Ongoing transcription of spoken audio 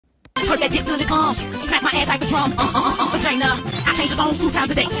that dick till it come. Smack my ass like a drum. Vagina. I change the bones 2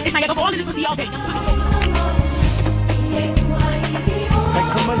 times a day. It's not all of this pussy all day.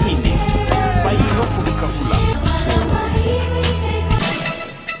 Kaysa mahinig, pahinga po ka ulang.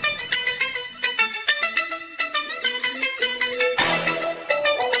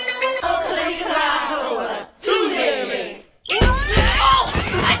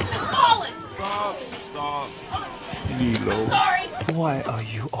 I'm sorry. Why are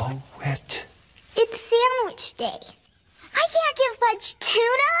you all wet? It's sandwich day. I can't give Fudge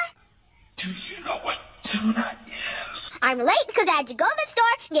tuna. Do you know what tuna is? I'm late because I had to go to the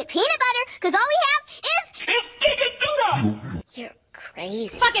store and get peanut butter because all we have is chicken tuna. You're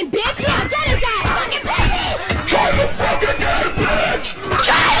crazy. Fucking bitch! Yeah, that is that! Fucking pussy! Try to fucking get bitch!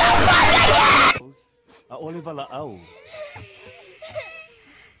 Try to fucking get! Oliver Lao.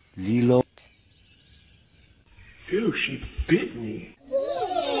 Lilo. Ew, she bit me.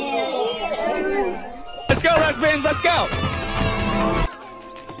 Let's go, lesbians, let's go!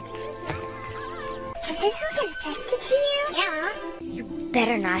 Has this look infected to you? Yeah. You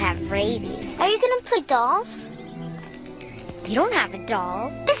better not have rabies. Are you gonna play dolls? You don't have a doll.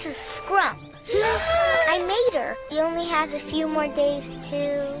 This is Scrump. I made her. He only has a few more days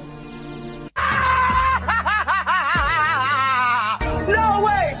to... No,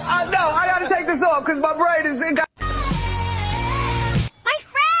 wait! No, I gotta take this off because my brain is... My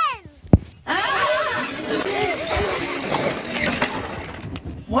friends!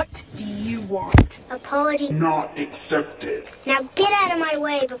 What do you want? Apology. Not accepted. Now get out of my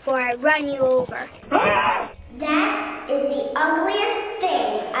way before I run you over. That is the ugliest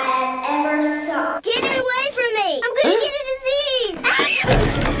thing I have ever saw. Get it away from me! I'm gonna get a disease!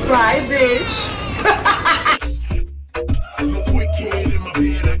 Right, bitch.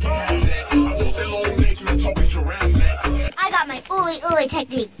 I got my ooly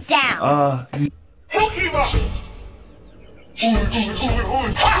technique down.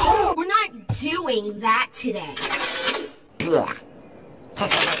 We're not doing that today.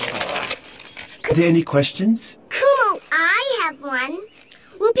 Are there any questions? Kumo, I have one.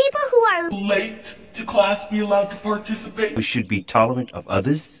 Will people who are Late to class be allowed to participate? We should be tolerant of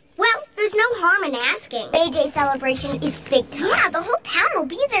others. well, there's no harm in asking. AJ celebration is big time. Yeah, the whole town will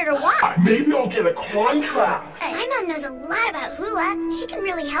be there to watch. Maybe I'll get a contract. My mom knows a lot about hula. She can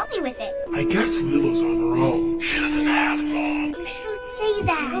really help me with it. I guess Lilo's on her own. She doesn't have mom. You shouldn't say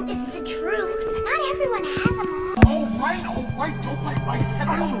that. Well, it's the truth. Not everyone has a mom. All right, don't bite my head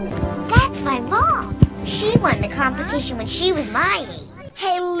off. That's my mom. She won the competition when she was my age.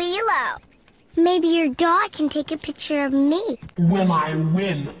 Hey, Lilo. Maybe your dog can take a picture of me. When I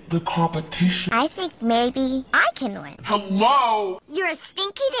win the competition. I think maybe I can win. Hello? You're a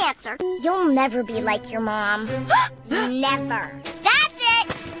stinky dancer. You'll never be like your mom. Never. That's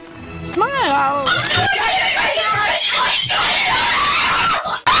it. Smile!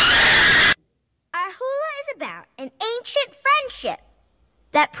 Our hula is about an ancient friendship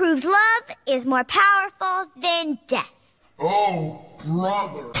that proves love is more powerful than death. Oh,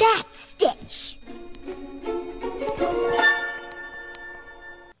 brother. That's Stitch.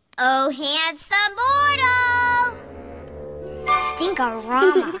 Oh, handsome mortal.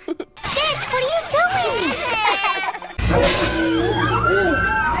 Stinkorama. Stitch, what are you doing?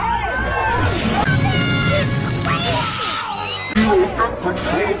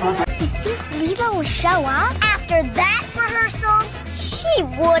 You think Lilo will show up? After that rehearsal, she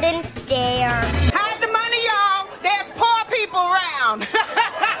wouldn't dare. Hide the money, y'all. There's poor people around.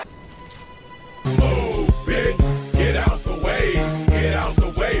 Oh, bitch, get out the way. Get out the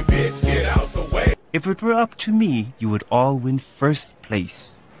way, bitch, get out the way. If it were up to me, you would all win first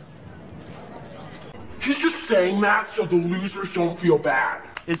place. He's just saying that so the losers don't feel bad.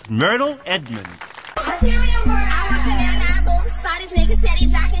 It's Myrtle Edmonds. Material world. I want Chanel 9 boots. Saw these niggas steady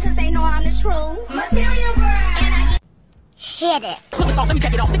jocking cause they know I'm the truth. Material world. And I Hit it. Put this off, let me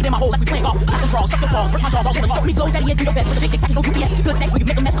take it off. Stick it in my hole like we playing golf. I can crawl, suck the balls, rip my jaws all in the loft. Me slow, daddy, do your best. With a big dick, I can go UPS. Good sex, when you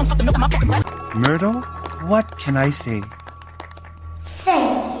make a mess, come suck the milk in my fucking breath. Myrtle, what can I say?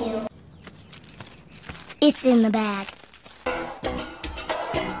 Thank you. It's in the bag.